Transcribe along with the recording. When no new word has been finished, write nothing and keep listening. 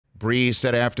Brees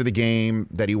said after the game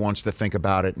that he wants to think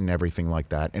about it and everything like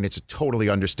that. And it's a totally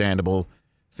understandable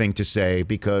thing to say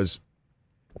because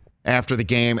after the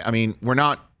game, I mean,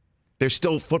 there's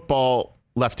still football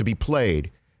left to be played.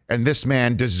 And this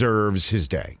man deserves his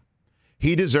day.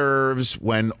 He deserves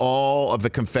when all of the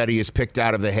confetti is picked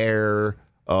out of the hair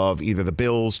of either the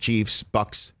Bills, Chiefs,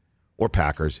 Bucks, or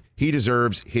Packers. He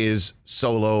deserves his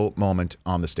solo moment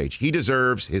on the stage. He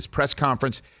deserves his press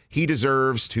conference. He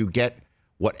deserves to get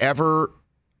whatever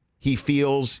he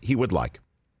feels he would like.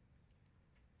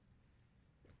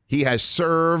 He has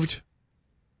served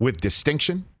with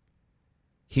distinction.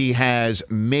 He has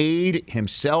made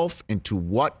himself into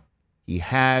what he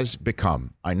has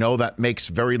become. I know that makes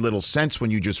very little sense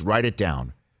when you just write it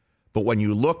down. But when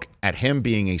you look at him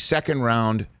being a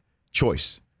second-round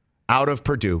choice out of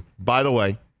Purdue, by the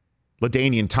way,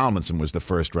 LaDainian Tomlinson was the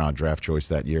first-round draft choice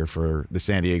that year for the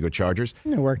San Diego Chargers.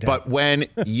 It worked out. But when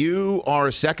you are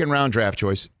a second-round draft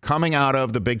choice coming out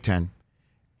of the Big Ten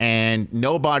and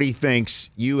nobody thinks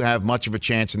you have much of a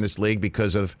chance in this league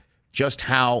because of just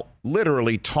how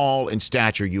literally tall in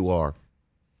stature you are,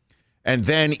 and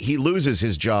then he loses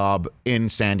his job in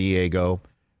San Diego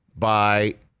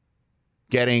by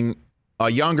getting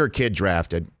a younger kid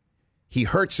drafted. He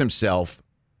hurts himself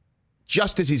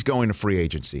just as he's going to free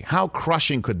agency. How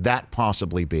crushing could that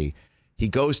possibly be? He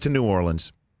goes to New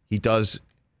Orleans. He does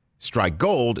strike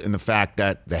gold in the fact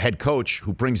that the head coach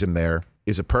who brings him there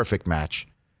is a perfect match,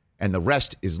 and the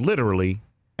rest is literally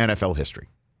NFL history.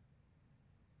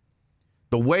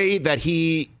 The way that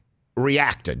he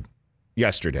reacted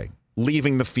yesterday,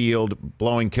 leaving the field,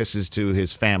 blowing kisses to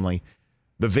his family,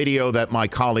 the video that my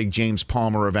colleague James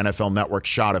Palmer of NFL Network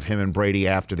shot of him and Brady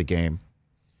after the game,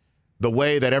 the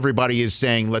way that everybody is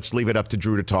saying, let's leave it up to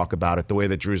Drew to talk about it, the way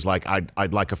that Drew's like,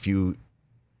 I'd like a few,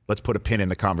 let's put a pin in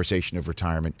the conversation of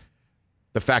retirement.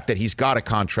 The fact that he's got a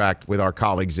contract with our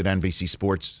colleagues at NBC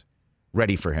Sports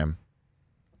ready for him.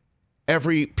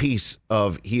 Every piece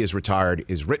of he is retired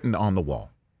is written on the wall.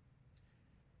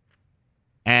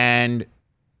 And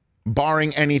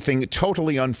barring anything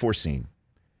totally unforeseen,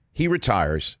 he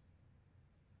retires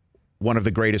one of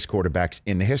the greatest quarterbacks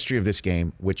in the history of this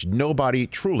game, which nobody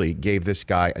truly gave this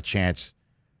guy a chance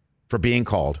for being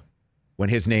called when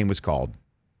his name was called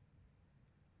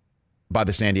by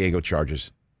the San Diego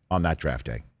Chargers on that draft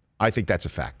day. I think that's a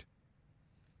fact.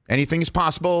 Anything is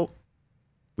possible.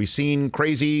 We've seen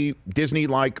crazy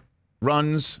Disney-like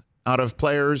runs out of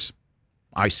players.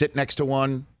 I sit next to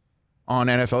one on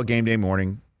NFL game day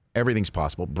morning. Everything's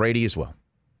possible. Brady as well.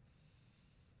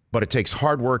 But it takes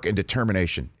hard work and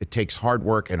determination. It takes hard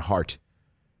work and heart.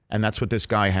 And that's what this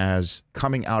guy has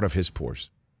coming out of his pores.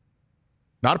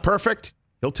 Not perfect.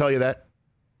 He'll tell you that.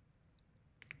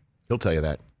 He'll tell you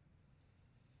that.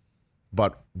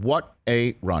 But what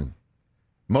a run.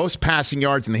 Most passing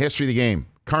yards in the history of the game.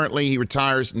 Currently, he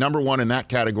retires number one in that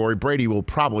category. Brady will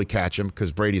probably catch him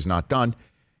because Brady's not done.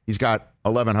 He's got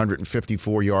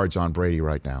 1,154 yards on Brady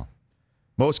right now.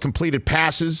 Most completed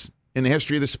passes in the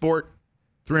history of the sport.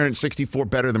 364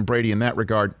 better than Brady in that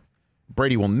regard.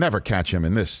 Brady will never catch him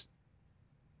in this.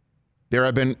 There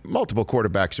have been multiple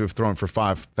quarterbacks who have thrown for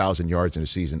 5,000 yards in a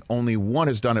season. Only one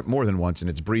has done it more than once, and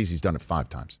it's Brees. He's done it 5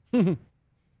 times.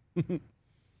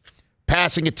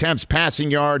 Passing attempts,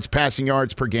 passing yards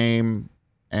per game,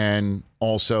 and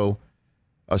also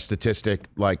a statistic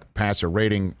like passer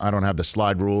rating. I don't have the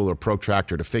slide rule or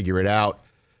protractor to figure it out.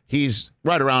 He's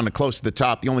right around and close to the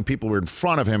top. The only people who are in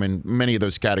front of him in many of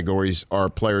those categories are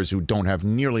players who don't have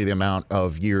nearly the amount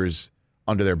of years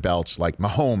under their belts. Like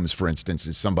Mahomes, for instance,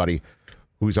 is somebody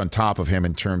who's on top of him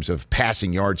in terms of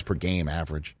passing yards per game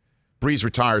average. Brees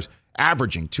retires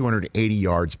averaging 280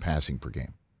 yards passing per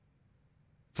game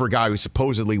for a guy who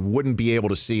supposedly wouldn't be able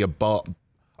to see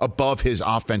above his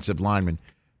offensive lineman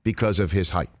because of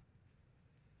his height.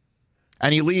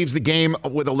 And he leaves the game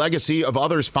with a legacy of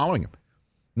others following him.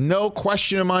 No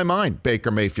question in my mind, Baker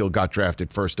Mayfield got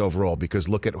drafted first overall because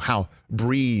look at how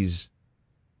Brees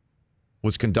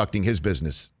was conducting his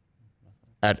business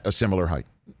at a similar height.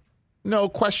 No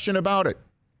question about it.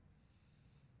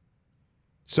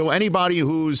 So anybody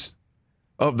who's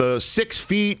of the 6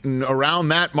 feet and around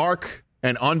that mark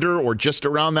and under or just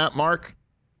around that mark,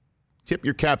 tip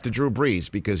your cap to Drew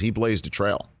Brees because he blazed a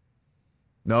trail.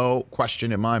 No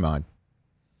question in my mind.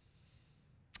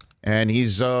 And he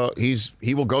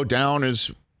will go down as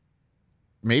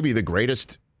maybe the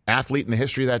greatest athlete in the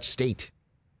history of that state.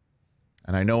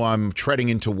 And I know I'm treading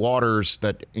into waters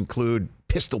that include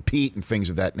Pistol Pete and things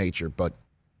of that nature, but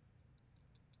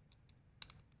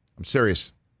I'm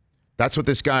serious. That's what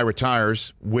this guy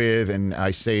retires with, and I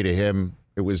say to him,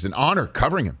 it was an honor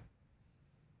covering him.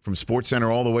 from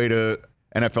SportsCenter all the way to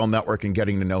NFL Network and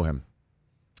getting to know him.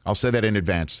 I'll say that in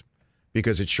advance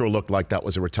because it sure looked like that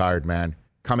was a retired man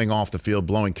coming off the field,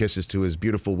 blowing kisses to his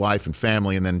beautiful wife and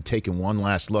family, and then taking one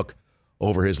last look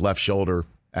over his left shoulder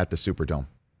at the Superdome.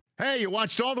 Hey, you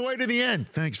watched all the way to the end.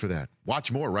 Thanks for that.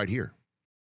 Watch more right here.